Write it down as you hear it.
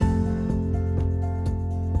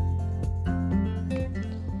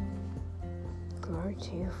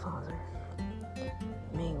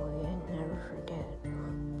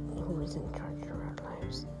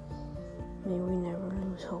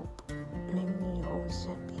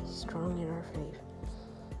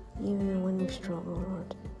struggle,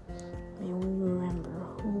 Lord, may we remember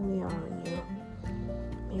who we are in you.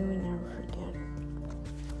 May we never forget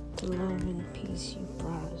the love and peace you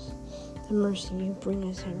brought us, the mercy you bring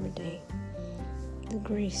us every day, the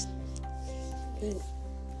grace that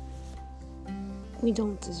we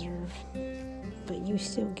don't deserve, but you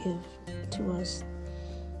still give to us.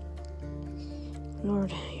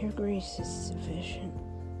 Lord, your grace is sufficient.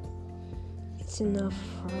 It's enough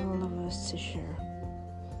for all of us to share.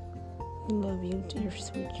 We love you, dear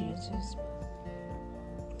sweet Jesus.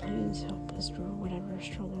 Please help us through whatever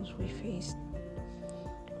struggles we face,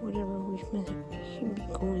 whatever we should be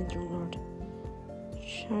going through, Lord.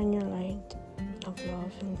 Shine your light of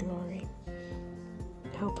love and glory.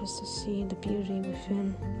 Help us to see the beauty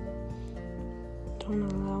within. Don't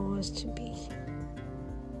allow us to be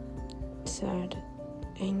sad,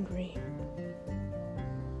 angry,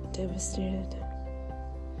 devastated.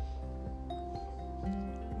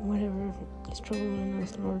 Whatever is troubling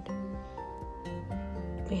us, Lord,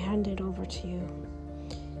 we hand it over to you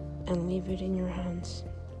and leave it in your hands,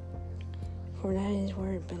 for that is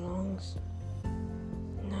where it belongs,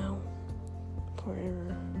 now,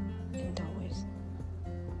 forever, and always.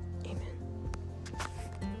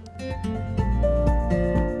 Amen.